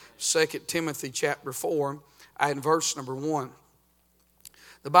2 Timothy chapter 4 and verse number 1.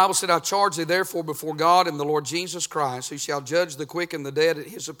 The Bible said, I charge thee therefore before God and the Lord Jesus Christ, who shall judge the quick and the dead at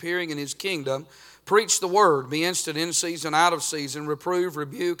his appearing in his kingdom. Preach the word, be instant in season, out of season, reprove,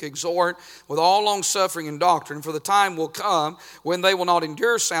 rebuke, exhort, with all longsuffering and doctrine. For the time will come when they will not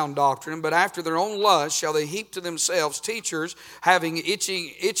endure sound doctrine, but after their own lust shall they heap to themselves teachers having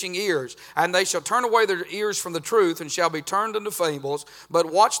itching ears. And they shall turn away their ears from the truth, and shall be turned unto fables.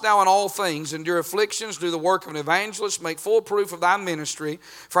 But watch thou in all things, endure afflictions, do the work of an evangelist, make full proof of thy ministry.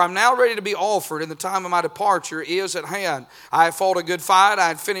 For I am now ready to be offered, and the time of my departure is at hand. I have fought a good fight, I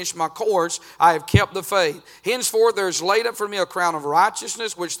have finished my course, I have kept the faith. Henceforth there is laid up for me a crown of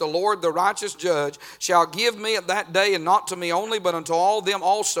righteousness, which the Lord, the righteous judge, shall give me at that day, and not to me only, but unto all them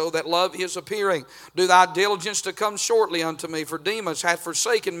also that love his appearing. Do thy diligence to come shortly unto me, for Demas hath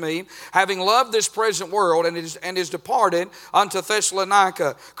forsaken me, having loved this present world, and is departed unto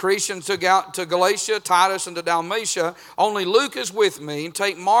Thessalonica. Crescens to Galatia, Titus unto Dalmatia. Only Luke is with me.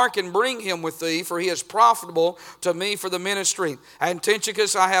 Take Mark and bring him with thee, for he is profitable to me for the ministry. And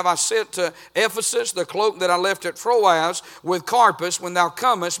Tychicus I sent to Ephesus. The cloak that I left at Troas with Carpus, when thou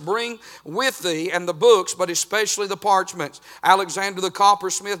comest, bring with thee, and the books, but especially the parchments. Alexander the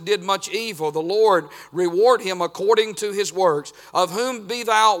coppersmith did much evil. The Lord reward him according to his works. Of whom be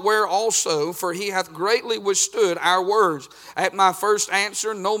thou aware also, for he hath greatly withstood our words. At my first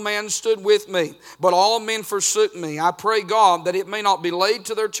answer no man stood with me, but all men forsook me. I pray God that it may not be laid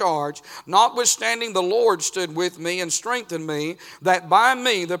to their charge. Notwithstanding the Lord stood with me and strengthened me, that by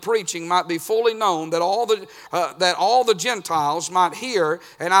me the preaching might be fully known, that all the Gentiles might hear,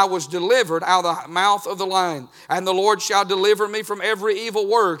 and I was delivered out of the mouth of the lion. And the Lord shall deliver me from every evil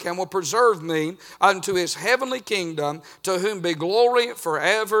work, and will preserve me unto his heavenly kingdom, to whom be glory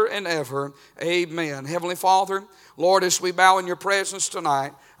forever and ever. Amen. Heavenly Father, Lord, as we bow in your presence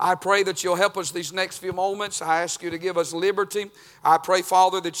tonight, I pray that you'll help us these next few moments. I ask you to give us liberty. I pray,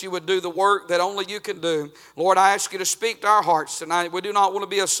 Father, that you would do the work that only you can do. Lord, I ask you to speak to our hearts tonight. We do not want to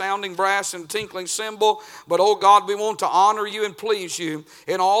be a sounding brass and tinkling cymbal, but, oh God, we want to honor you and please you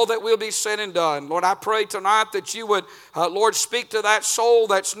in all that will be said and done. Lord, I pray tonight that you would, Lord, speak to that soul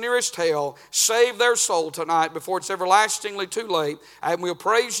that's nearest hell. Save their soul tonight before it's everlastingly too late. And we'll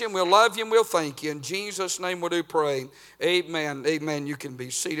praise you and we'll love you and we'll thank you. In Jesus' name we do pray. Amen. Amen. You can be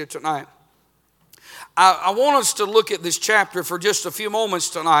seated tonight. I want us to look at this chapter for just a few moments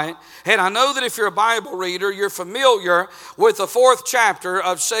tonight. And I know that if you're a Bible reader, you're familiar with the 4th chapter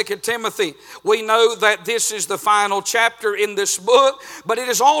of 2 Timothy. We know that this is the final chapter in this book, but it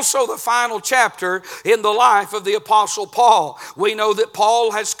is also the final chapter in the life of the Apostle Paul. We know that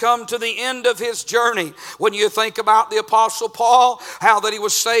Paul has come to the end of his journey. When you think about the Apostle Paul, how that he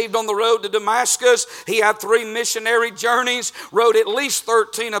was saved on the road to Damascus, he had 3 missionary journeys, wrote at least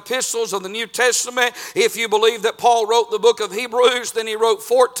 13 epistles of the New Testament. If you believe that Paul wrote the book of Hebrews, then he wrote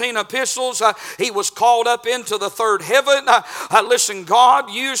 14 epistles. He was called up into the 3rd heaven. Listen, God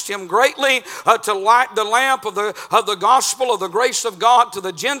used him greatly to light the lamp of the gospel of the grace of God to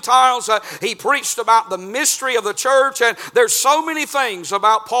the Gentiles. He preached about the mystery of the church, and there's so many things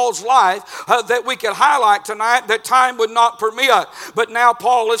about Paul's life that we could highlight tonight that time would not permit. But now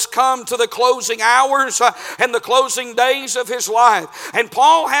Paul has come to the closing hours and the closing days of his life, and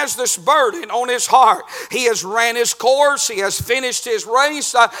Paul has this burden on his heart. He has ran his course. He has finished his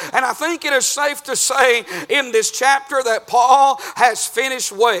race. And I think it is safe to say in this chapter that Paul has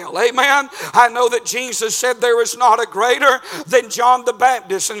finished well. Amen. I know that Jesus said there is not a greater than John the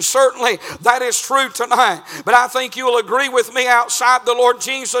Baptist. And certainly that is true tonight. But I think you will agree with me, outside the Lord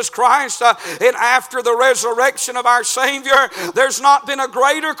Jesus Christ and after the resurrection of our Savior, there's not been a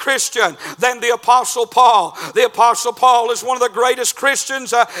greater Christian than the Apostle Paul. The Apostle Paul is one of the greatest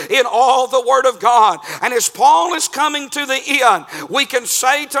Christians in all the Word of God. And as Paul is coming to the end, we can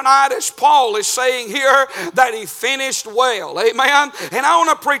say tonight, as Paul is saying here, that he finished well. Amen. And I want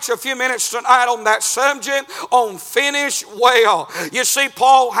to preach a few minutes tonight on that subject, on finish well. You see,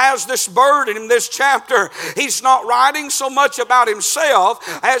 Paul has this burden in this chapter. He's not writing so much about himself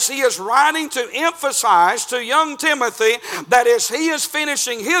as he is writing to emphasize to young Timothy that as he is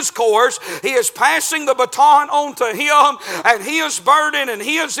finishing his course, he is passing the baton on to him, and he is burdened and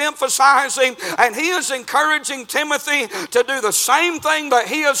he is emphasizing And he is encouraging Timothy to do the same thing that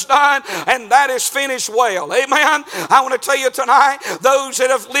he has done, and that is finish well. Amen. I want to tell you tonight, those that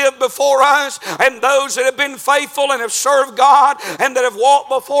have lived before us and those that have been faithful and have served God and that have walked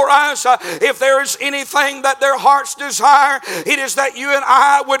before us, if there is anything that their hearts desire, it is that you and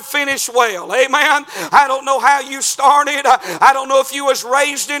I would finish well. Amen. I don't know how you started. I don't know if you was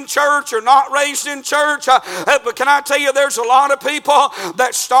raised in church or not raised in church, but can I tell you, there's a lot of people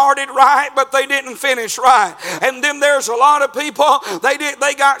that started right, but they didn't finish right. And then there's a lot of people,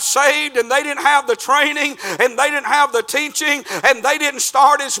 they got saved and they didn't have the training and they didn't have the teaching and they didn't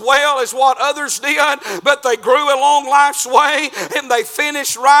start as well as what others did, but they grew along life's way and they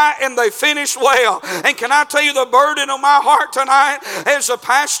finished right and they finished well. And can I tell you, the burden on my heart tonight as a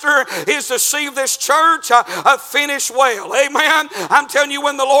pastor is to see this church finish well. Amen. I'm telling you,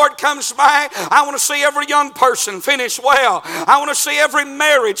 when the Lord comes back, I want to see every young person finish well. I want to see every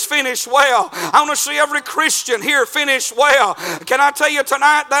marriage finish well. I want to see every Christian here finish well. Can I tell you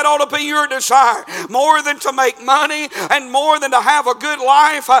tonight, that ought to be your desire. More than to make money and more than to have a good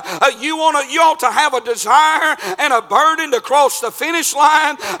life, you ought to have a desire and a burden to cross the finish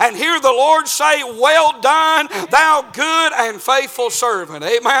line and hear the Lord say, "Well done, thou good and faithful servant."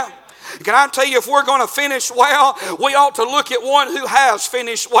 Amen. Can I tell you, if we're going to finish well, we ought to look at one who has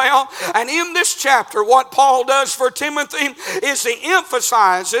finished well. And in this chapter, what Paul does for Timothy is he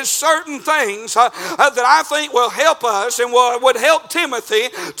emphasizes certain things that I think will help us and would help Timothy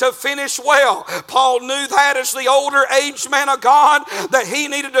to finish well. Paul knew that as the older aged man of God, that he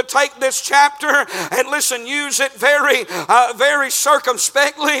needed to take this chapter and use it very, very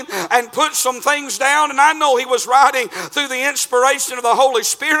circumspectly and put some things down. And I know he was writing through the inspiration of the Holy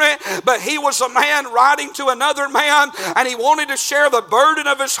Spirit, but he was a man writing to another man, and he wanted to share the burden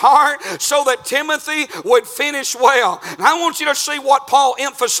of his heart so that Timothy would finish well. And I want you to see what Paul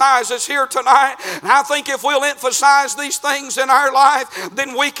emphasizes here tonight. And I think if we'll emphasize these things in our life,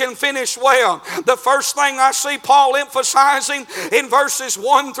 then we can finish well. The first thing I see Paul emphasizing in verses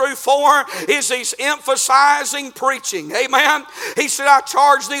 1 through 4 is he's emphasizing preaching. Amen. He said, "I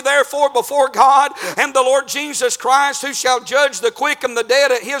charge thee therefore before God and the Lord Jesus Christ, who shall judge the quick and the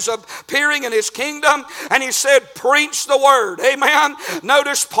dead at his appearing in his kingdom." And he said, preach the word. Amen.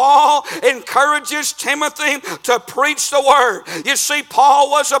 Notice Paul encourages Timothy to preach the word. You see, Paul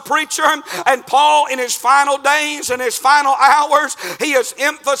was a preacher, and Paul in his final days and his final hours, he is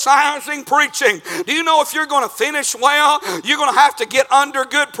emphasizing preaching. Do you know if you're going to finish well, you're going to have to get under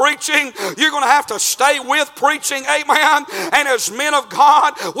good preaching. You're going to have to stay with preaching. Amen. And as men of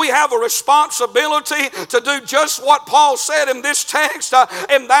God, we have a responsibility to do just what Paul said in this text,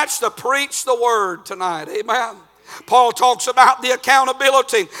 and that's to preach the word tonight. Amen. Paul talks about the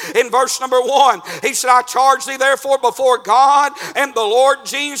accountability in verse number 1. He said, "I charge thee therefore before God and the Lord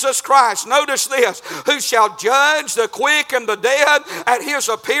Jesus Christ." Notice this, "who shall judge the quick and the dead at his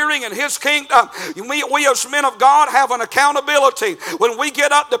appearing in his kingdom." We as men of God have an accountability. When we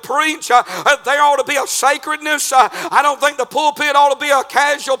get up to preach, there ought to be a sacredness. I don't think the pulpit ought to be a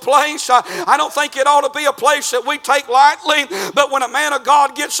casual place. I don't think it ought to be a place that we take lightly. But when a man of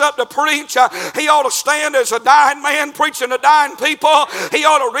God gets up to preach, he ought to stand as a dying man preaching to dying people. He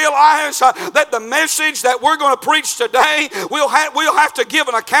ought to realize that the message that we're going to preach today, we'll have to give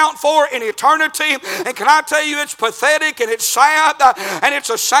an account for in eternity. And can I tell you, it's pathetic and it's sad, and it's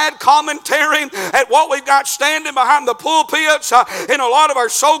a sad commentary at what we've got standing behind the pulpits in a lot of our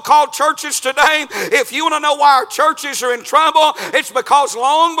so-called churches today. If you want to know why our churches are in trouble, it's because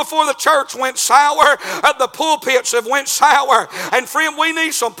long before the church went sour, the pulpits have went sour. And friend, we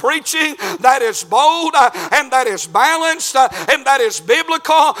need some preaching that is bold and that is balanced and that is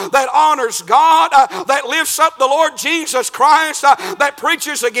biblical, that honors God, that lifts up the Lord Jesus Christ, that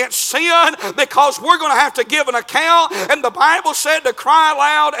preaches against sin, because we're going to have to give an account. And the Bible said to cry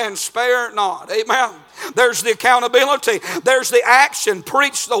loud and spare not. Amen. There's the accountability. There's the action.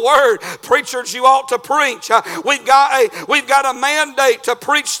 Preach the word. Preachers, you ought to preach. We've got a mandate to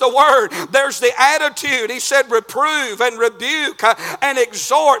preach the word. There's the attitude. He said reprove and rebuke and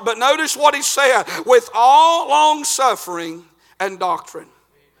exhort. But notice what he said, with all long suffering and doctrine.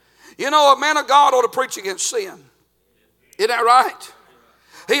 You know, a man of God ought to preach against sin. Isn't that right?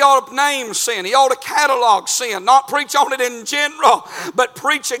 He ought to name sin. He ought to catalog sin. Not preach on it in general, but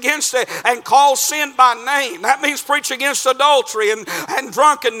preach against it and call sin by name. That means preach against adultery and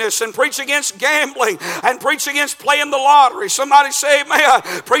drunkenness, and preach against gambling, and preach against playing the lottery. Somebody say amen.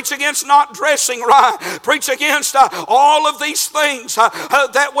 Preach against not dressing right. Preach against all of these things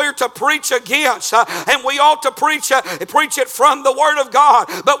that we're to preach against. And we ought to preach it from the Word of God.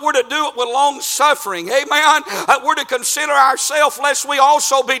 But we're to do it with long suffering. Amen. We're to consider ourselves lest we also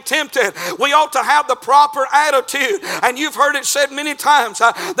also be tempted. We ought to have the proper attitude. And you've heard it said many times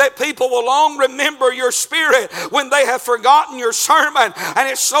that people will long remember your spirit when they have forgotten your sermon. And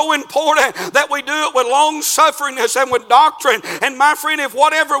it's so important that we do it with long sufferingness and with doctrine. And my friend, if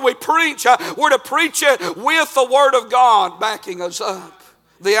whatever we preach, we're to preach it with the Word of God backing us up.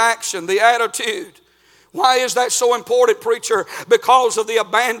 The action, the attitude. Why is that so important, preacher? Because of the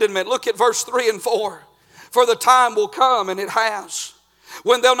abandonment. Look at verse 3 and 4. For the time will come, and it has,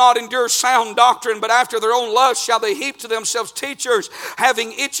 when they'll not endure sound doctrine, but after their own lust shall they heap to themselves teachers,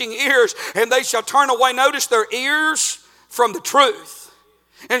 having itching ears, and they shall turn away, notice, their ears from the truth,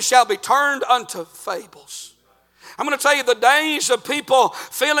 and shall be turned unto fables. I'm going to tell you, the days of people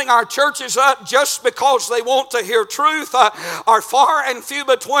filling our churches up just because they want to hear truth are far and few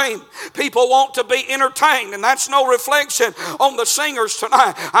between. People want to be entertained, and that's no reflection on the singers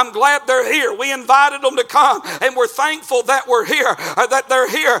tonight. I'm glad they're here. We invited them to come, and we're thankful that we're here, that they're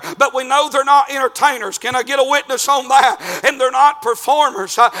here, but we know they're not entertainers. Can I get a witness on that? And they're not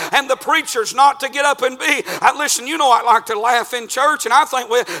performers, and the preacher's not to get up and be. Listen, you know I like to laugh in church, and I think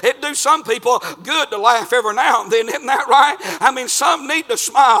it do some people good to laugh every now and then. Isn't that right? I mean, some need to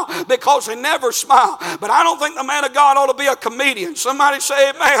smile because they never smile. But I don't think the man of God ought to be a comedian. Somebody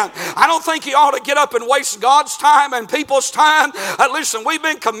say amen. I don't think he ought to get up and waste God's time and people's time. Listen, we've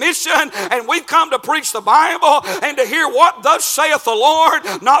been commissioned and we've come to preach the Bible and to hear what thus saith the Lord,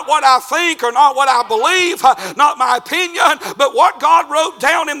 not what I think or not what I believe, not my opinion, but what God wrote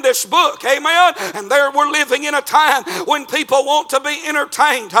down in this book. Amen. And there we're living in a time when people want to be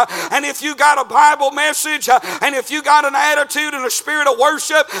entertained. And if you got a Bible message and if you got an attitude and a spirit of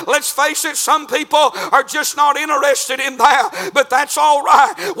worship, let's face it, some people are just not interested in that. But that's all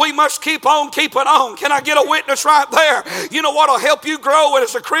right. We must keep on keeping on. Can I get a witness right there? You know what will help you grow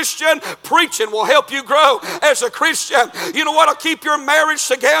as a Christian? Preaching will help you grow as a Christian. You know what will keep your marriage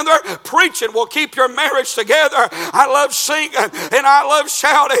together? Preaching will keep your marriage together. I love singing and I love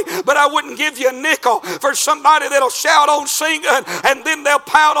shouting, but I wouldn't give you a nickel for somebody that'll shout on singing and then they'll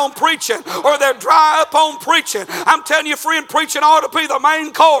pout on preaching or they'll dry up on preaching. I'm telling you, friend, preaching ought to be the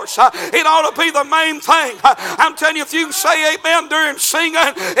main course. It ought to be the main thing. I'm telling you, if you can say amen during singing,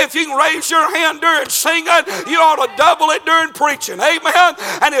 if you can raise your hand during singing, you ought to double it during preaching. Amen.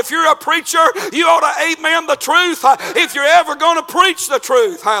 And if you're a preacher, you ought to amen the truth if you're ever going to preach the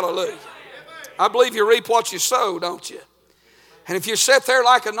truth. Hallelujah. I believe you reap what you sow, don't you? And if you sit there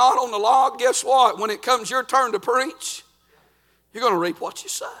like a knot on the log, guess what? When it comes your turn to preach, you're going to reap what you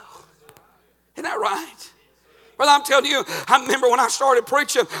sow. Isn't that right? Well, I'm telling you, I remember when I started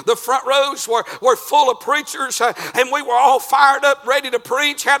preaching, the front rows were full of preachers, and we were all fired up, ready to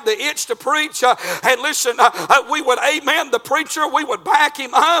preach, had the itch to preach. And listen, we would amen the preacher, we would back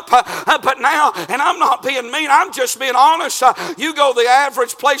him up. But now, and I'm not being mean, I'm just being honest. You go to the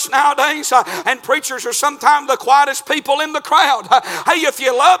average place nowadays, and preachers are sometimes the quietest people in the crowd. Hey, if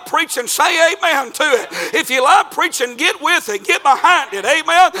you love preaching, say amen to it. If you love preaching, get with it, get behind it.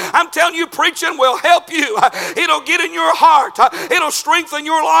 Amen. I'm telling you, preaching will help you. It'll get in your heart. It'll strengthen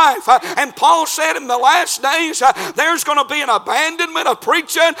your life. And Paul said in the last days, there's going to be an abandonment of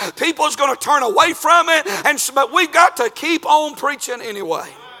preaching. People's going to turn away from it. But we've got to keep on preaching anyway.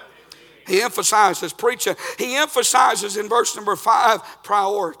 He emphasizes preaching. He emphasizes in verse number 5,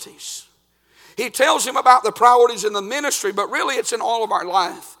 priorities. He tells him about the priorities in the ministry, but really it's in all of our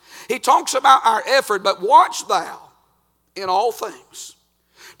life. He talks about our effort, but watch thou in all things.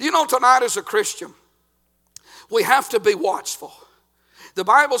 Do you know tonight as a Christian, we have to be watchful. The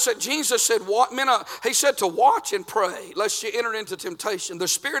Bible said, Jesus said, he said to watch and pray, lest you enter into temptation. The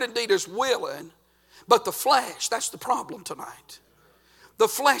spirit indeed is willing, but the flesh, that's the problem tonight. The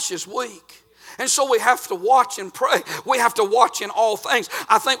flesh is weak. And so we have to watch and pray. We have to watch in all things.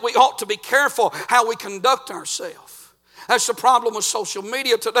 I think we ought to be careful how we conduct ourselves. That's the problem with social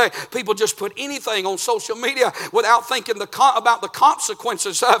media today. People just put anything on social media without thinking about the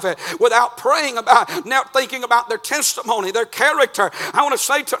consequences of it, without praying about, now thinking about their testimony, their character. I want to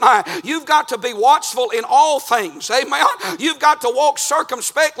say tonight, you've got to be watchful in all things. Amen. You've got to walk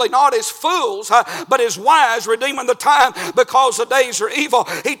circumspectly, not as fools, but as wise, redeeming the time because the days are evil.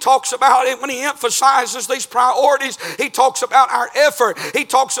 He talks about it when he emphasizes these priorities. He talks about our effort. He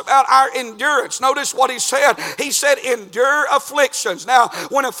talks about our endurance. Notice what he said. He said, endure endure afflictions. Now,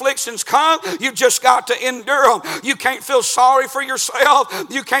 when afflictions come, you just got to endure them. You can't feel sorry for yourself.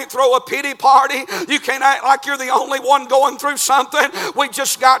 You can't throw a pity party. You can't act like you're the only one going through something. We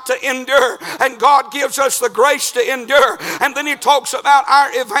just got to endure. And God gives us the grace to endure. And then he talks about our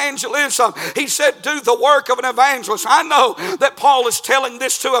evangelism. He said, do the work of an evangelist. I know that Paul is telling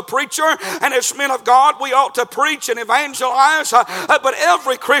this to a preacher, and as men of God, we ought to preach and evangelize, but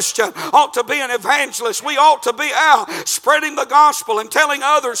every Christian ought to be an evangelist. We ought to be out spreading the gospel and telling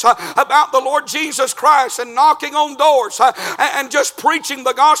others about the Lord Jesus Christ and knocking on doors and just preaching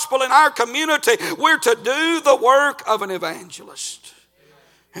the gospel in our community. We're to do the work of an evangelist.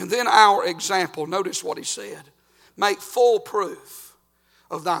 And then our example, notice what he said, make full proof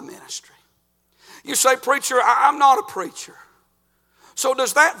of thy ministry. You say, preacher, I'm not a preacher. So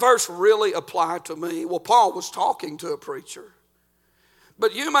does that verse really apply to me? Well, Paul was talking to a preacher.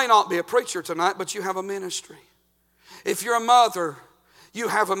 But you may not be a preacher tonight, but you have a ministry. If you're a mother, you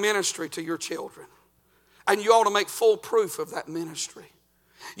have a ministry to your children. And you ought to make full proof of that ministry.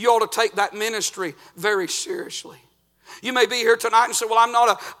 You ought to take that ministry very seriously. You may be here tonight and say, well,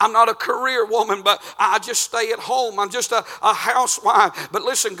 I'm not a career woman, but I just stay at home. I'm just a housewife. But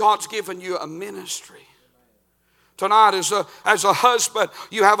listen, God's given you a ministry. Tonight, as a husband,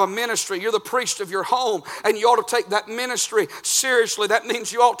 you have a ministry. You're the priest of your home, and you ought to take that ministry seriously. That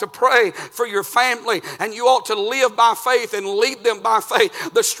means you ought to pray for your family, and you ought to live by faith and lead them by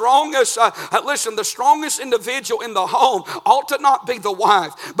faith. The strongest individual in the home ought to not be the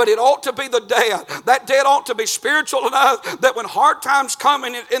wife, but it ought to be the dad. That dad ought to be spiritual enough that when hard times come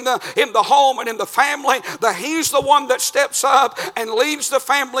in the home and in the family, that he's the one that steps up and leads the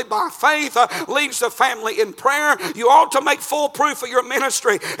family by faith, leads the family in prayer. You ought to make full proof of your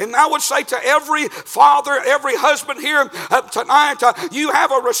ministry. And I would say to every father, every husband here tonight, you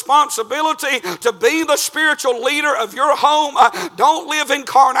have a responsibility to be the spiritual leader of your home. Don't live in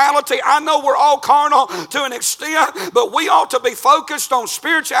carnality. I know we're all carnal to an extent, but we ought to be focused on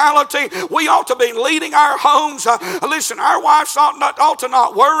spirituality. We ought to be leading our homes. Listen, our wives ought to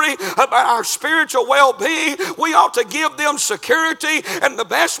not worry about our spiritual well-being. We ought to give them security, and the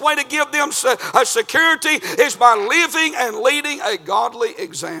best way to give them security is by living and leading a godly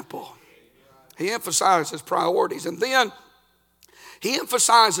example. He emphasizes priorities. And then he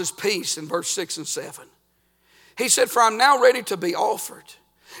emphasizes peace in verse 6 and 7. He said, for I'm now ready to be offered,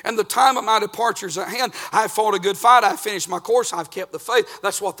 and the time of my departure is at hand. I have fought a good fight. I have finished my course. I have kept the faith.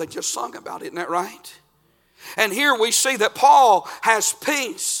 That's what they just sung about, isn't that right? And here we see that Paul has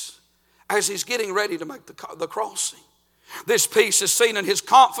peace as he's getting ready to make the crossing. This peace is seen in his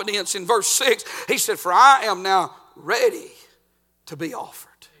confidence in verse 6. He said, for I am now ready to be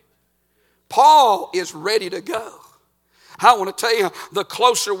offered. Paul is ready to go. I want to tell you, the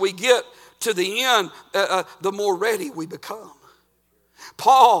closer we get to the end, the more ready we become.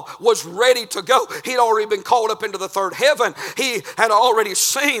 Paul was ready to go. He'd already been called up into the third heaven. He had already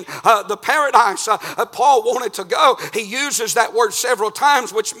seen the paradise. Paul wanted to go. He uses that word several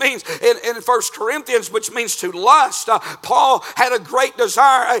times, which means in 1 Corinthians, which means to lust. Paul had a great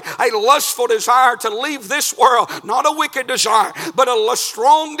desire, a lustful desire to leave this world. Not a wicked desire, but a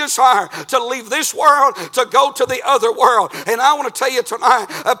strong desire to leave this world to go to the other world. And I want to tell you tonight,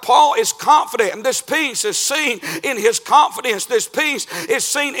 Paul is confident, and this peace is seen in his confidence. This peace is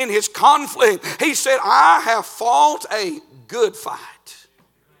seen in his conflict. He said, I have fought a good fight.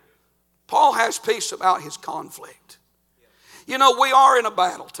 Paul has peace about his conflict. You know, we are in a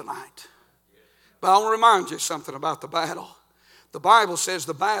battle tonight. But I want to remind you something about the battle. The Bible says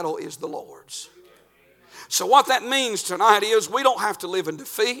the battle is the Lord's. So what that means tonight is we don't have to live in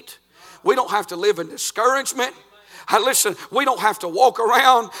defeat. We don't have to live in discouragement. Listen, we don't have to walk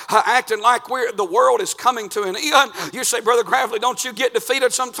around acting like the world is coming to an end. You say, Brother Gravely, don't you get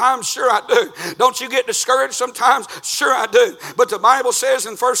defeated sometimes? Sure I do. Don't you get discouraged sometimes? Sure I do. But the Bible says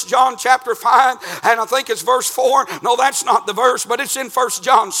in 1 John chapter 5, and I think it's verse 4. No, that's not the verse, but it's in 1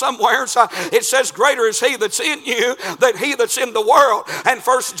 John somewhere. It says, greater is he that's in you than he that's in the world. And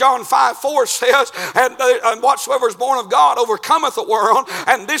 1 John 5:4 says, and whatsoever is born of God overcometh the world.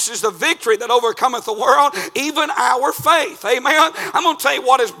 And this is the victory that overcometh the world, even our faith. Amen. I'm going to tell you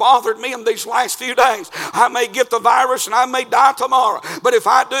what has bothered me in these last few days. I may get the virus and I may die tomorrow, but if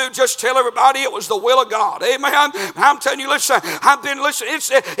I do, just tell everybody it was the will of God. Amen. I'm telling you, listen,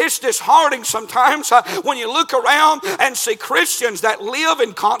 it's disheartening sometimes when you look around and see Christians that live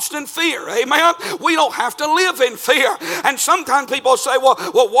in constant fear. Amen. We don't have to live in fear. And sometimes people say, well,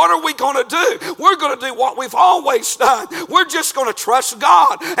 what are we going to do? We're going to do what we've always done. We're just going to trust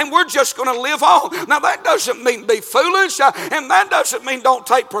God and we're just going to live on. Now that doesn't mean be be foolish. And that doesn't mean don't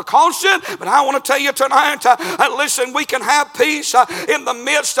take precaution. But I want to tell you tonight, listen, we can have peace in the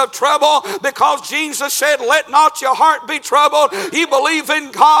midst of trouble, because Jesus said, let not your heart be troubled. You believe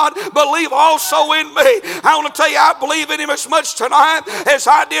in God, believe also in me. I want to tell you, I believe in Him as much tonight as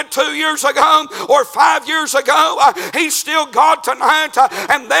I did 2 years ago or 5 years ago. He's still God tonight,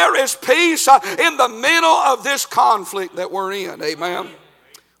 and there is peace in the middle of this conflict that we're in. Amen.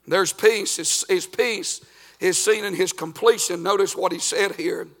 There's peace. His peace is seen in His completion. Notice what He said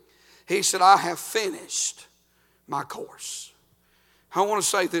here. He said, I have finished my course. I want to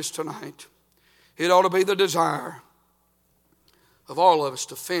say this tonight. It ought to be the desire of all of us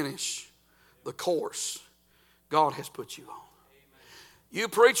to finish the course God has put you on. You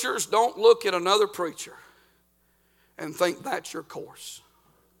preachers, don't look at another preacher and think that's your course.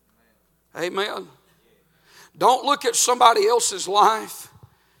 Amen. Don't look at somebody else's life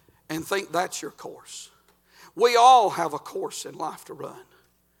and think that's your course. We all have a course in life to run.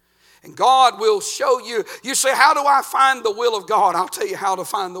 And God will show you. You say, how do I find the will of God? I'll tell you how to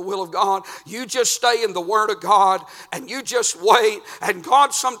find the will of God. You just stay in the Word of God and you just wait. And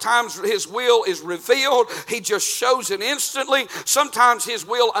God, sometimes His will is revealed. He just shows it instantly. Sometimes His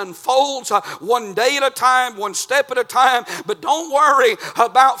will unfolds one day at a time, one step at a time. But don't worry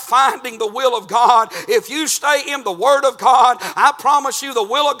about finding the will of God. If you stay in the Word of God, I promise you the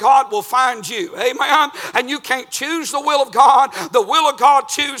will of God will find you. Amen? And you can't choose the will of God. The will of God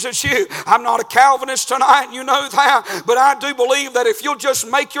chooses you. I'm not a Calvinist tonight, you know that, but I do believe that if you'll just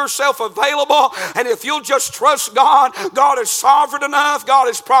make yourself available and if you'll just trust God, God is sovereign enough, God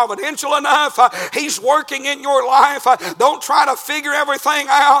is providential enough, He's working in your life. Don't try to figure everything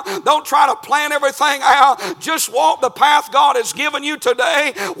out. Don't try to plan everything out. Just walk the path God has given you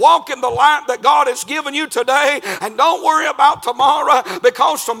today. Walk in the light that God has given you today, and don't worry about tomorrow,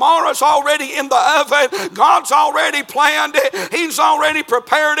 because tomorrow's already in the oven. God's already planned it. He's already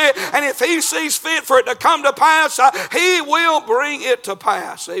prepared it. And if He sees fit for it to come to pass, He will bring it to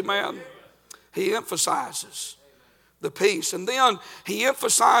pass. Amen. He emphasizes the peace. And then He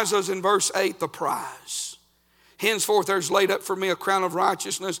emphasizes in verse 8 the prize. Henceforth there is laid up for me a crown of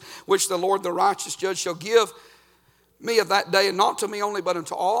righteousness, which the Lord the righteous judge shall give me of that day, and not to me only, but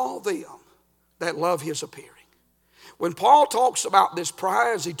unto all them that love His appearing. When Paul talks about this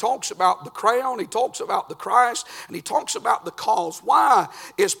prize, he talks about the crown, he talks about the Christ, and he talks about the cause. Why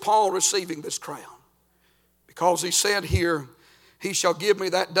is Paul receiving this crown? Because he said here, He shall give me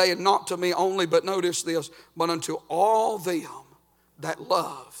that day, and not to me only, but notice this, but unto all them that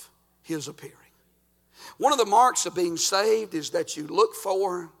love His appearing. One of the marks of being saved is that you look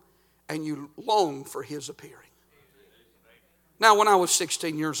for and you long for His appearing. Now, when I was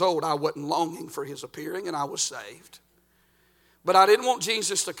 16 years old, I wasn't longing for His appearing, and I was saved. But I didn't want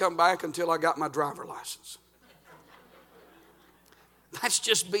Jesus to come back until I got my driver's license. That's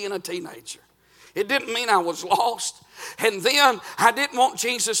just being a teenager. It didn't mean I was lost. And then I didn't want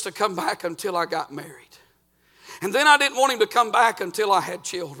Jesus to come back until I got married. And then I didn't want Him to come back until I had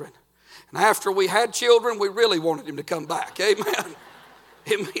children. And after we had children, we really wanted Him to come back. Amen.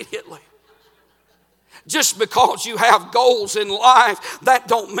 Immediately. Just because you have goals in life, that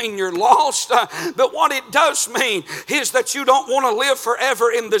don't mean you're lost. But what it does mean is that you don't want to live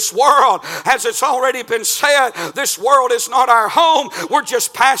forever in this world. As it's already been said, this world is not our home. We're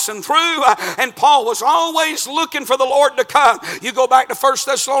just passing through. And Paul was always looking for the Lord to come. You go back to 1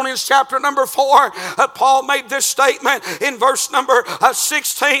 Thessalonians chapter number 4. Paul made this statement in verse number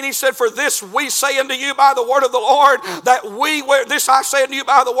 16. He said, for this we say unto you by the word of the Lord, that this I say unto you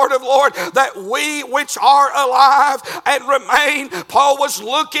by the word of the Lord, that we which are alive and remain. Paul was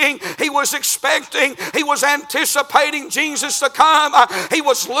looking, he was expecting, he was anticipating Jesus to come. He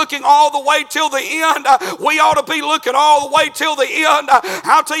was looking all the way till the end. We ought to be looking all the way till the end.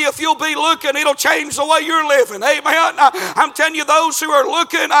 I'll tell you, if you'll be looking, it'll change the way you're living. Amen. I'm telling you, those who are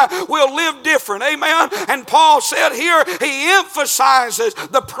looking will live different. Amen. And Paul said here, he emphasizes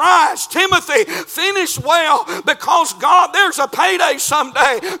the prize. Timothy, finish well, because God, there's a payday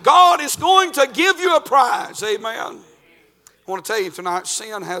someday. God is going to give you a prize. Amen. I want to tell you tonight,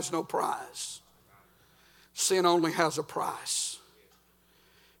 sin has no prize. Sin only has a price.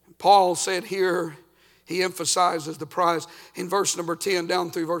 Paul said here, he emphasizes the prize. In verse number 10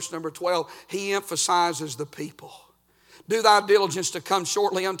 down through verse number 12, he emphasizes the people. Do thy diligence to come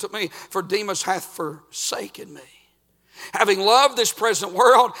shortly unto me, for Demas hath forsaken me, having loved this present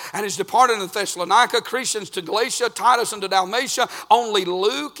world, and is departed unto Thessalonica, Crescens to Galatia, Titus unto Dalmatia. Only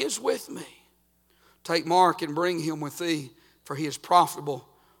Luke is with me. Take Mark and bring him with thee, for he is profitable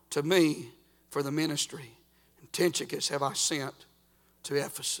to me for the ministry. And Tychicus have I sent to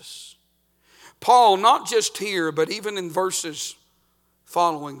Ephesus. Paul, not just here, but even in verses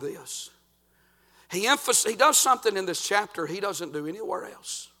following this, he does something in this chapter he doesn't do anywhere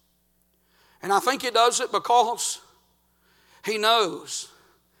else. And I think he does it because he knows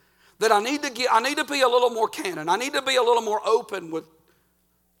that I need to be a little more candid. I need to be a little more open with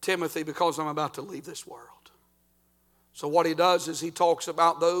Timothy because I'm about to leave this world. So what he does is he talks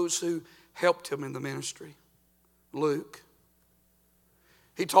about those who helped him in the ministry. Luke.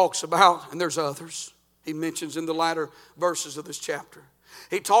 He talks about, and there's others, he mentions in the latter verses of this chapter.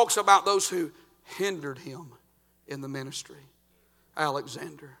 He talks about those who hindered him in the ministry.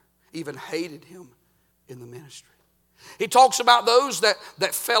 Alexander even hated him in the ministry. He talks about those that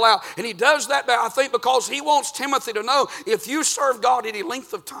fell out. And he does that, I think, because he wants Timothy to know if you serve God any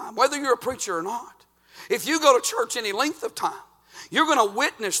length of time, whether you're a preacher or not, if you go to church any length of time, you're going to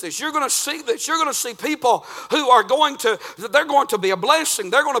witness this. You're going to see this. You're going to see people who are they're going to be a blessing.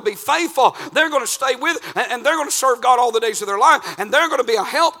 They're going to be faithful. They're going to stay with, and they're going to serve God all the days of their life. And they're going to be a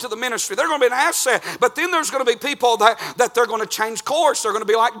help to the ministry. They're going to be an asset. But then there's going to be people that they're going to change course. They're going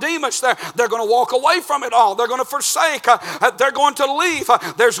to be like Demas. They're going to walk away from it all. They're going to forsake. They're going to leave.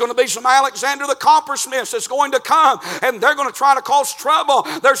 There's going to be some Alexander the coppersmith that's going to come, and they're going to try to cause trouble.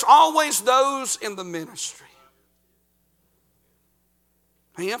 There's always those in the ministry.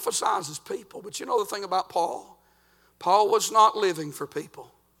 He emphasizes people. But you know the thing about Paul? Paul was not living for people.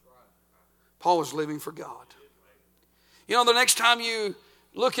 Paul was living for God. You know, the next time you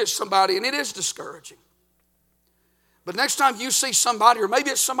look at somebody, and it is discouraging, but next time you see somebody, or maybe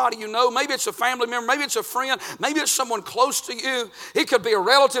it's somebody you know, maybe it's a family member, maybe it's a friend, maybe it's someone close to you, it could be a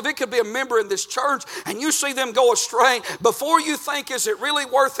relative, it could be a member in this church, and you see them go astray, before you think, is it really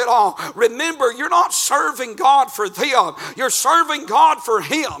worth it all? Remember, you're not serving God for them, you're serving God for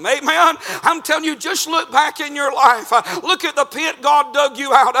Him, amen? I'm telling you, just look back in your life, look at the pit God dug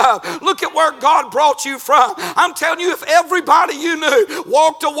you out of, look at where God brought you from. I'm telling you, if everybody you knew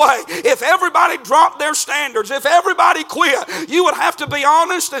walked away, if everybody dropped their standards, if everybody quit, you would have to be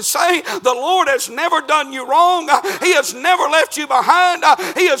honest and say, the Lord has never done you wrong. He has never left you behind.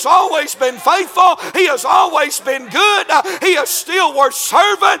 He has always been faithful. He has always been good. He is still worth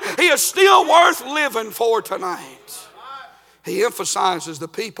serving. He is still worth living for tonight. He emphasizes the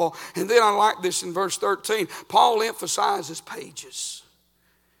people. And then I like this in verse 13. Paul emphasizes pages.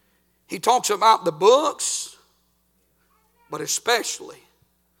 He talks about the books, but especially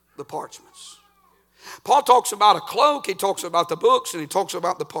the parchments. Paul talks about a cloak, he talks about the books, and he talks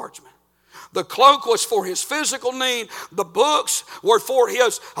about the parchment. The cloak was for his physical need. The books were for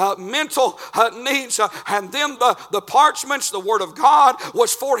his mental needs. And then the parchments, the Word of God,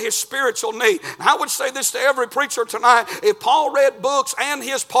 was for his spiritual need. And I would say this to every preacher tonight. If Paul read books and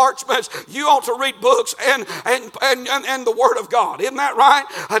his parchments, you ought to read books and the Word of God. Isn't that right?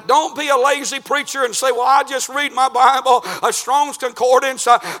 Don't be a lazy preacher and say, well, I just read my Bible, a Strong's Concordance,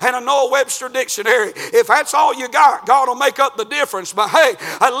 and a Noah Webster Dictionary. If that's all you got, God will make up the difference. But hey,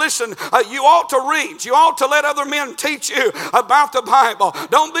 listen, you ought to read. You ought to let other men teach you about the Bible.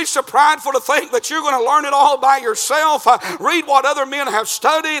 Don't be so prideful to think that you're going to learn it all by yourself. Read what other men have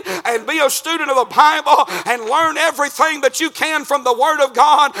studied and be a student of the Bible and learn everything that you can from the Word of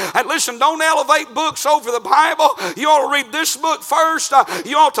God. And listen, don't elevate books over the Bible. You ought to read this book first.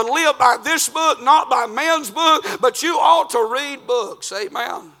 You ought to live by this book, not by man's book, but you ought to read books.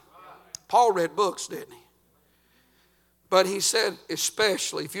 Amen. Paul read books, didn't he? But he said,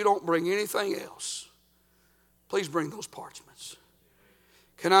 especially if you don't bring anything else, please bring those parchments.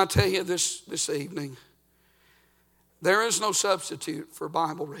 Can I tell you this evening, there is no substitute for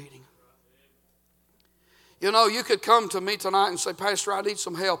Bible reading. You know, you could come to me tonight and say, Pastor, I need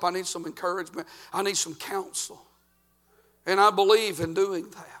some help. I need some encouragement. I need some counsel. And I believe in doing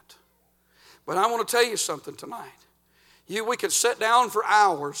that. But I want to tell you something tonight. We could sit down for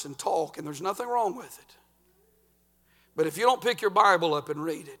hours and talk, and there's nothing wrong with it. But if you don't pick your Bible up and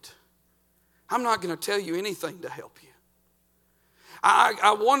read it, I'm not going to tell you anything to help you.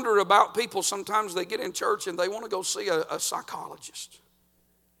 I wonder about people, sometimes they get in church and they want to go see a psychologist.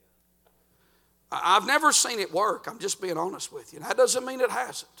 I've never seen it work. I'm just being honest with you. That doesn't mean it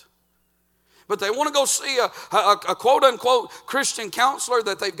hasn't. But they want to go see a quote-unquote Christian counselor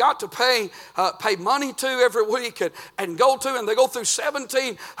that they've got to pay money to every week and go to. And they go through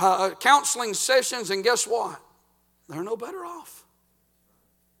 17 counseling sessions, and guess what? They're no better off.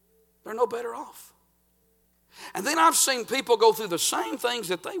 They're no better off. And then I've seen people go through the same things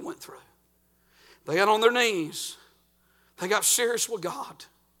that they went through. They got on their knees. They got serious with God.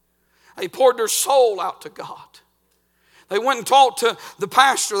 They poured their soul out to God. They went and talked to the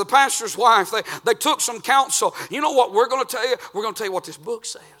pastor, the pastor's wife. They took some counsel. You know what we're going to tell you? We're going to tell you what this book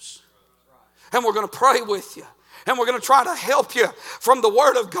says. and we're going to pray with you. And we're going to try to help you from the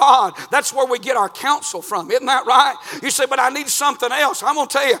Word of God. That's where we get our counsel from. Isn't that right? You say, but I need something else. I'm going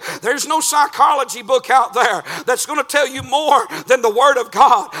to tell you, there's no psychology book out there that's going to tell you more than the Word of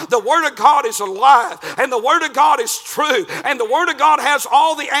God. The Word of God is alive, and the Word of God is true, and the Word of God has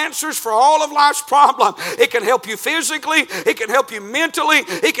all the answers for all of life's problems. It can help you physically. It can help you mentally.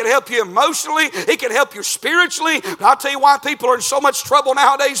 It can help you emotionally. It can help you spiritually. But I'll tell you why people are in so much trouble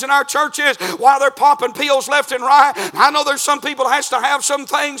nowadays in our churches, why they're popping pills left and right. I know there's some people that has to have some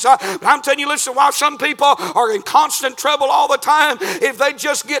things, but I'm telling you, listen, while some people are in constant trouble all the time, if they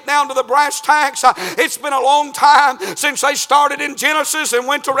just get down to the brass tacks, it's been a long time since they started in Genesis and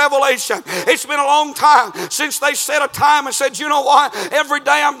went to Revelation. It's been a long time since they set a time and said, you know what, every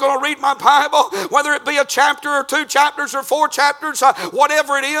day I'm going to read my Bible, whether it be a chapter or 2 chapters or 4 chapters,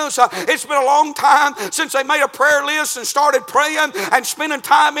 whatever it is. It's been a long time since they made a prayer list and started praying and spending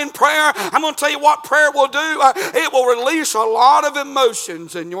time in prayer. I'm going to tell you what prayer will do. It will release a lot of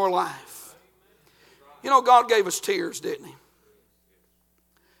emotions in your life. You know, God gave us tears, didn't He?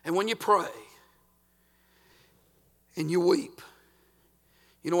 And when you pray and you weep,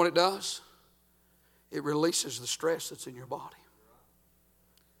 you know what it does? It releases the stress that's in your body.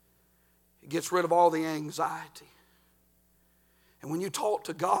 It gets rid of all the anxiety. And when you talk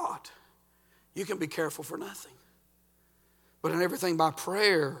to God, you can be careful for nothing, but in everything by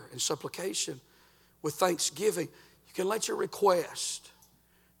prayer and supplication with thanksgiving, you can let your request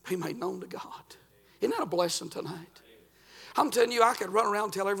be made known to God. Isn't that a blessing tonight? I'm telling you, I could run around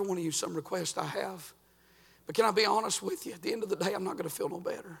and tell every one of you some request I have. But can I be honest with you? At the end of the day, I'm not going to feel no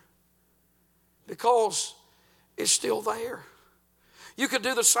better, because it's still there. You could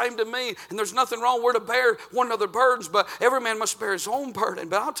do the same to me, and there's nothing wrong. We're to bear one another's burdens, but every man must bear his own burden.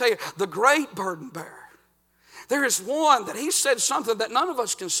 But I'll tell you, the great burden bearer, there is one that He said something that none of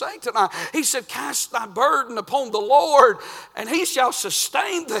us can say tonight. He said, cast thy burden upon the Lord, and He shall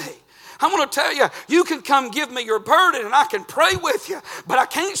sustain thee. I'm going to tell you, you can come give me your burden and I can pray with you, but I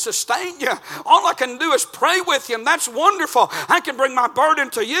can't sustain you. All I can do is pray with you, and that's wonderful. I can bring my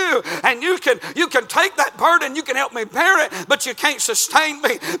burden to you, and you can take that burden, you can help me bear it, but you can't sustain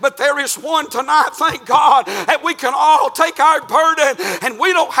me. But there is one tonight, thank God, that we can all take our burden and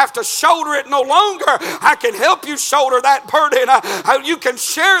we don't have to shoulder it no longer. I can help you shoulder that burden. You can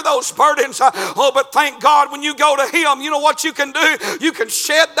share those burdens. But thank God, when you go to Him, you know what you can do? You can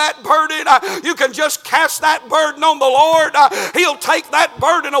shed that burden. You can just cast that burden on the Lord. He'll take that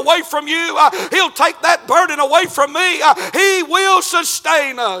burden away from you. He'll take that burden away from me. He will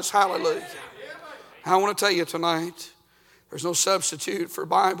sustain us. Hallelujah. I want to tell you tonight, there's no substitute for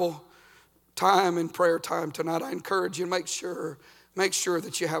Bible time and prayer time tonight. I encourage you, make sure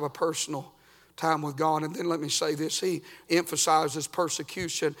that you have a personal time with God. And then let me say this. He emphasizes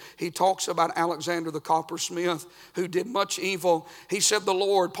persecution. He talks about Alexander the coppersmith, who did much evil. He said, the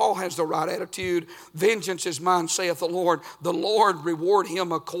Lord, Paul has the right attitude. Vengeance is mine, saith the Lord. The Lord reward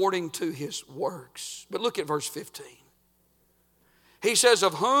him according to his works. But look at verse 15. He says,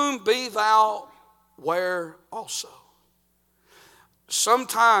 of whom be thou ware also.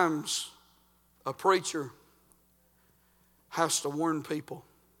 Sometimes a preacher has to warn people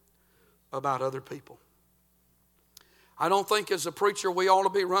about other people. I don't think as a preacher we ought to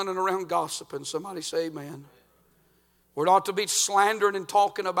be running around gossiping. Somebody say amen. We ought to be slandering and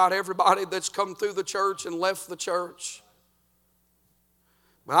talking about everybody that's come through the church and left the church.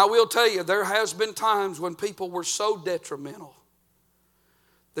 But I will tell you, there has been times when people were so detrimental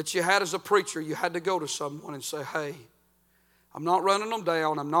that you had, as a preacher, you had to go to someone and say, hey, I'm not running them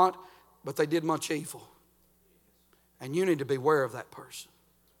down, but they did much evil. And you need to be aware of that person.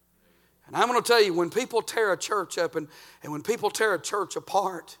 And I'm going to tell you, when people tear a church up and when people tear a church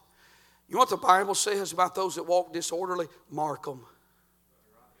apart, you know what the Bible says about those that walk disorderly? Mark them.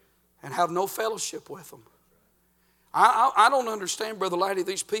 And have no fellowship with them. I don't understand, Brother Laddie,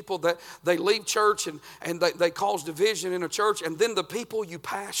 these people that they leave church and they cause division in a church, and then the people you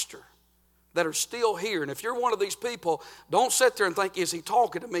pastor that are still here. And if you're one of these people, don't sit there and think, is he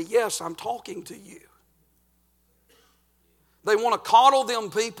talking to me? Yes, I'm talking to you. They want to coddle them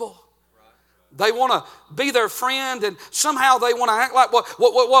people. They want to be their friend, and somehow they want to act like,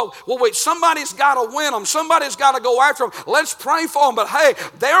 well, wait, somebody's got to win them. Somebody's got to go after them. Let's pray for them. But hey,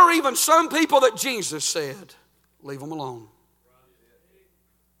 there are even some people that Jesus said, leave them alone.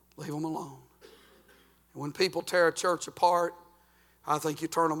 Leave them alone. And when people tear a church apart, I think you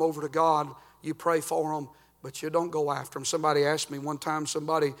turn them over to God. You pray for them, but you don't go after them. Somebody asked me one time,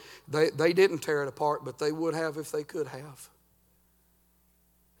 they didn't tear it apart, but they would have if they could have.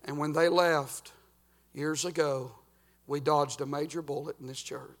 And when they left years ago, we dodged a major bullet in this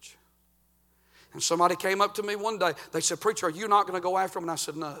church. And somebody came up to me one day. They said, "Preacher, are you not going to go after them?" And I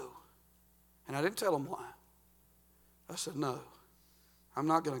said, "No." And I didn't tell them why. I said, "No, I'm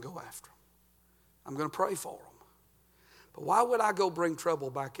not going to go after them. I'm going to pray for them. But why would I go bring trouble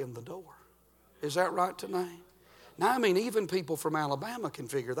back in the door?" Is that right tonight? Now, I mean, even people from Alabama can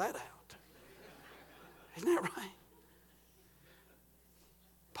figure that out. Isn't that right?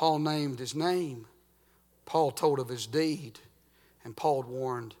 Paul named his name. Paul told of his deed. And Paul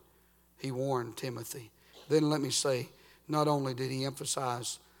warned Timothy. Then let me say, not only did he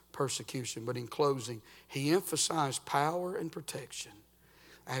emphasize persecution, but in closing, he emphasized power and protection.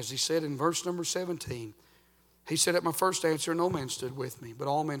 As he said in verse number 17, he said, "At my first answer, no man stood with me, but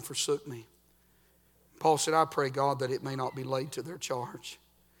all men forsook me." Paul said, "I pray God that it may not be laid to their charge.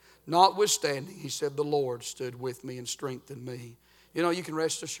 Notwithstanding," he said, "the Lord stood with me and strengthened me." You know, you can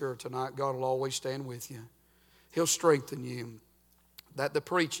rest assured tonight, God will always stand with you. He'll strengthen you. That the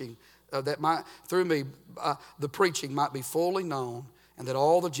preaching, through me, the preaching might be fully known, and that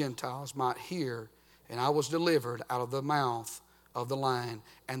all the Gentiles might hear. And I was delivered out of the mouth of the lion,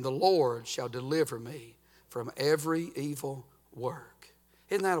 and the Lord shall deliver me from every evil work.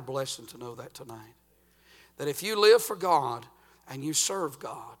 Isn't that a blessing to know that tonight? That if you live for God and you serve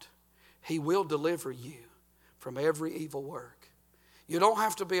God, He will deliver you from every evil work. You don't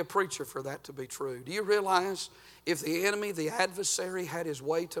have to be a preacher for that to be true. Do you realize if the enemy, the adversary, had his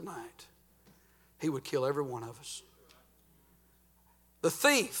way tonight, he would kill every one of us? The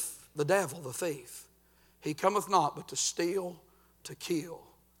thief, the devil, the thief, he cometh not but to steal, to kill,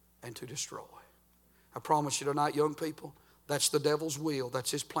 and to destroy. I promise you tonight, young people, that's the devil's will.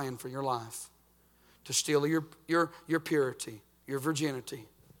 That's his plan for your life. To steal your purity, your virginity.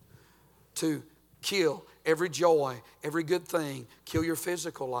 To kill every joy, every good thing. Kill your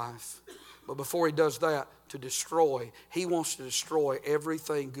physical life. But before he does that, to destroy. He wants to destroy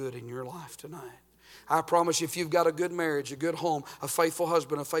everything good in your life tonight. I promise you, if you've got a good marriage, a good home, a faithful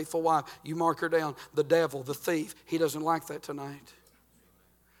husband, a faithful wife, you mark her down. The devil, the thief, he doesn't like that tonight.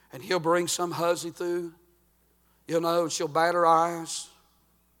 And he'll bring some hussy through, you know, and she'll bat her eyes.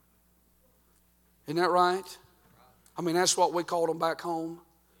 Isn't that right? I mean, that's what we called them back home.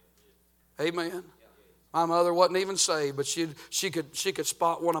 Amen. My mother wasn't even saved, but she could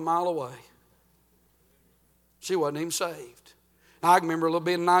spot one a mile away. She wasn't even saved. Now, I can remember a little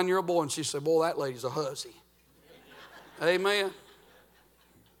bit, a 9-year-old boy, and she said, "Boy, that lady's a hussy." Amen.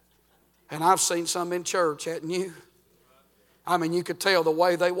 And I've seen some in church, hadn't you? I mean, you could tell the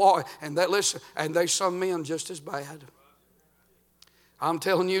way they walk. And there's some men just as bad. I'm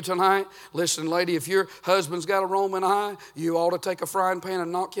telling you tonight, listen, lady, if your husband's got a Roman eye, you ought to take a frying pan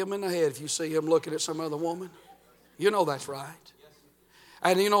and knock him in the head if you see him looking at some other woman. You know that's right.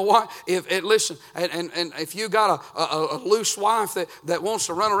 And you know what? Listen, if you got a loose wife that wants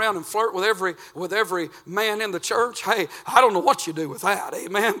to run around and flirt with every man in the church, hey, I don't know what you do with that,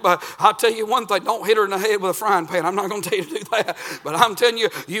 amen. But I'll tell you one thing: don't hit her in the head with a frying pan. I'm not going to tell you to do that. But I'm telling you,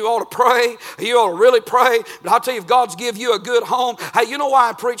 you ought to pray. You ought to really pray. But I'll tell you, if God's give you a good home, hey, you know why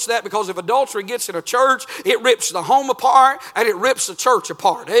I preach that? Because if adultery gets in a church, it rips the home apart and it rips the church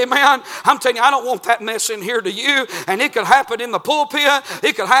apart, amen. I'm telling you, I don't want that mess in here to you. And it could happen in the pulpit.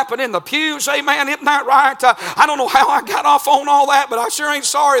 It could happen in the pews, amen. Isn't that right? I don't know how I got off on all that, but I sure ain't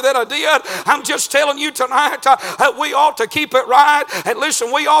sorry that I did. I'm just telling you tonight that we ought to keep it right. And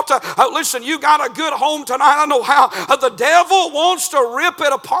listen, we ought to, listen, you got a good home tonight. I know how the devil wants to rip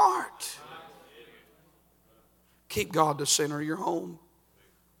it apart. Keep God the center of your home.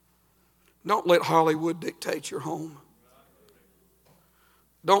 Don't let Hollywood dictate your home.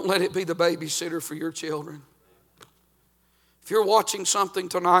 Don't let it be the babysitter for your children. If you're watching something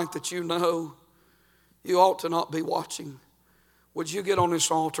tonight that you know you ought to not be watching, would you get on this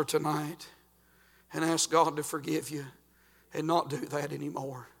altar tonight and ask God to forgive you and not do that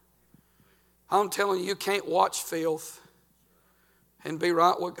anymore? I'm telling you, you can't watch filth and be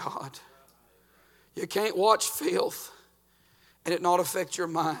right with God. You can't watch filth and it not affect your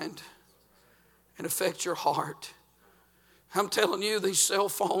mind and affect your heart. I'm telling you, these cell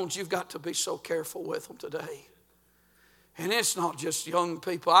phones, you've got to be so careful with them today. And it's not just young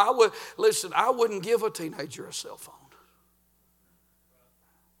people. I wouldn't give a teenager a cell phone.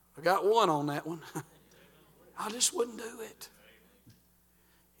 I got one on that one. I just wouldn't do it.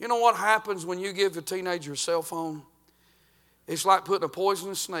 You know what happens when you give a teenager a cell phone? It's like putting a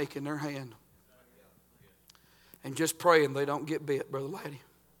poisonous snake in their hand and just praying they don't get bit, Brother Laddie.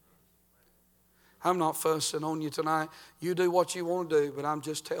 I'm not fussing on you tonight. You do what you want to do, but I'm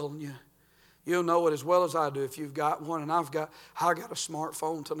just telling you. You'll know it as well as I do if you've got one. And I got a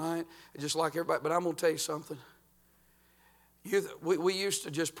smartphone tonight, just like everybody. But I'm going to tell you something. We used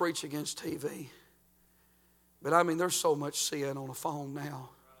to just preach against TV. But I mean, there's so much sin on a phone now.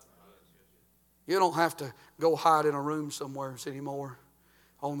 You don't have to go hide in a room somewhere anymore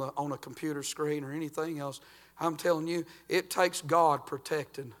on a computer screen or anything else. I'm telling you, it takes God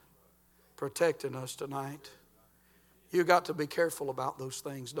protecting us tonight. You got to be careful about those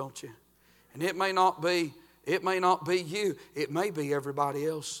things, don't you? And it may not be you. It may be everybody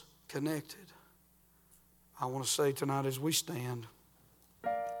else connected. I want to say tonight as we stand,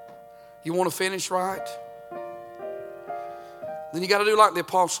 you want to finish right? Then you got to do like the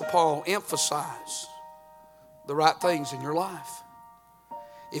Apostle Paul, emphasize the right things in your life.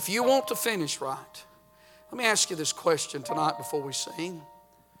 If you want to finish right, let me ask you this question tonight before we sing.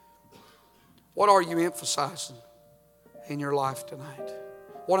 What are you emphasizing in your life tonight?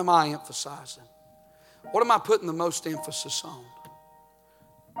 What am I emphasizing? What am I putting the most emphasis on?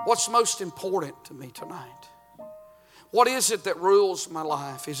 What's most important to me tonight? What is it that rules my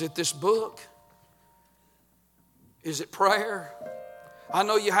life? Is it this book? Is it prayer? I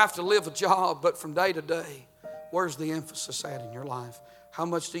know you have to live a job, but from day to day, where's the emphasis at in your life? How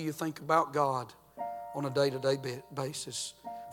much do you think about God on a day-to-day basis?